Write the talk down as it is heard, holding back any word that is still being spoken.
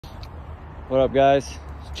What up, guys?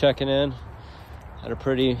 Just checking in. Had a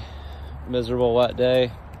pretty miserable wet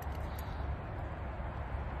day.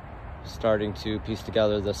 Starting to piece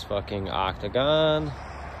together this fucking octagon.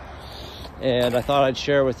 And I thought I'd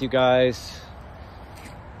share with you guys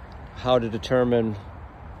how to determine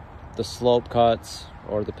the slope cuts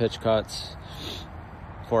or the pitch cuts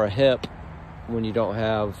for a hip when you don't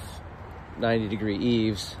have 90-degree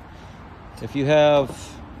eaves. If you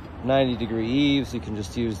have 90-degree eaves, you can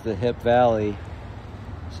just use the hip valley.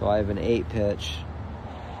 So I have an 8 pitch,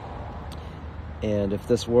 and if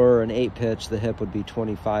this were an 8 pitch, the hip would be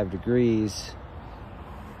 25 degrees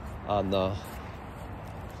on the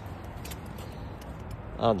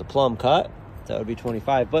plumb cut. That would be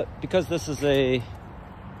 25, but because this is a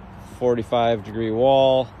 45-degree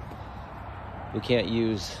wall, we can't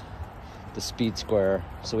use the speed square,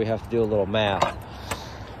 so we have to do a little math.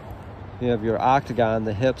 You have your octagon,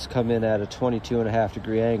 the hips come in at a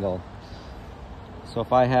 22.5-degree angle. So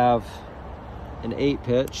if I have an 8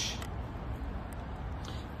 pitch,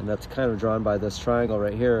 and that's kind of drawn by this triangle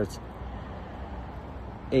right here, it's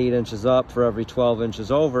 8 inches up for every 12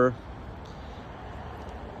 inches over,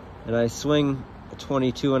 and I swing a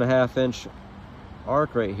 22.5-inch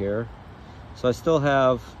arc right here, so I still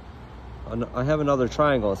have another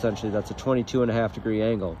triangle essentially that's a 22.5-degree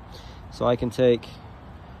angle. So I can take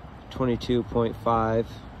 22.5,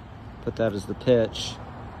 put that as the pitch,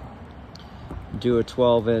 do a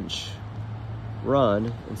 12-inch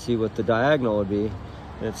run and see what the diagonal would be,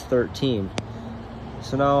 and it's 13.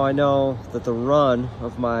 So now I know that the run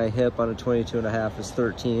of my hip on a 22.5 is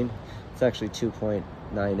 13. It's actually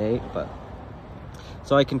 2.98, but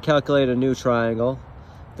so I can calculate a new triangle.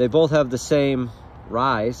 They both have the same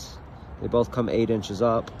rise. They both come 8 inches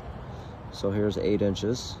up. So here's 8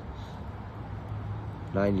 inches.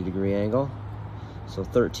 90-degree angle. So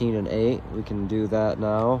 13 and 8, we can do that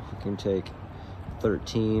now. We can take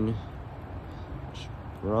 13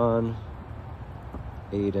 run,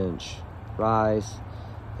 8-inch rise,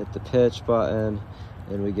 hit the pitch button,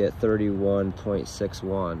 and we get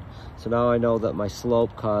 31.61. So now I know that my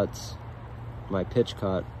slope cuts, my pitch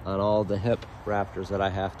cut on all the hip raptors that I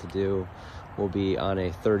have to do will be on a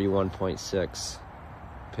 31.6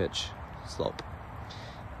 pitch slope.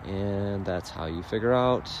 And that's how you figure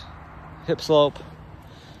out hip slope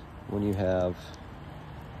when you have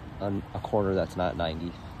a corner that's not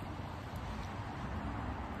 90.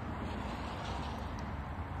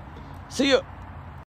 See ya!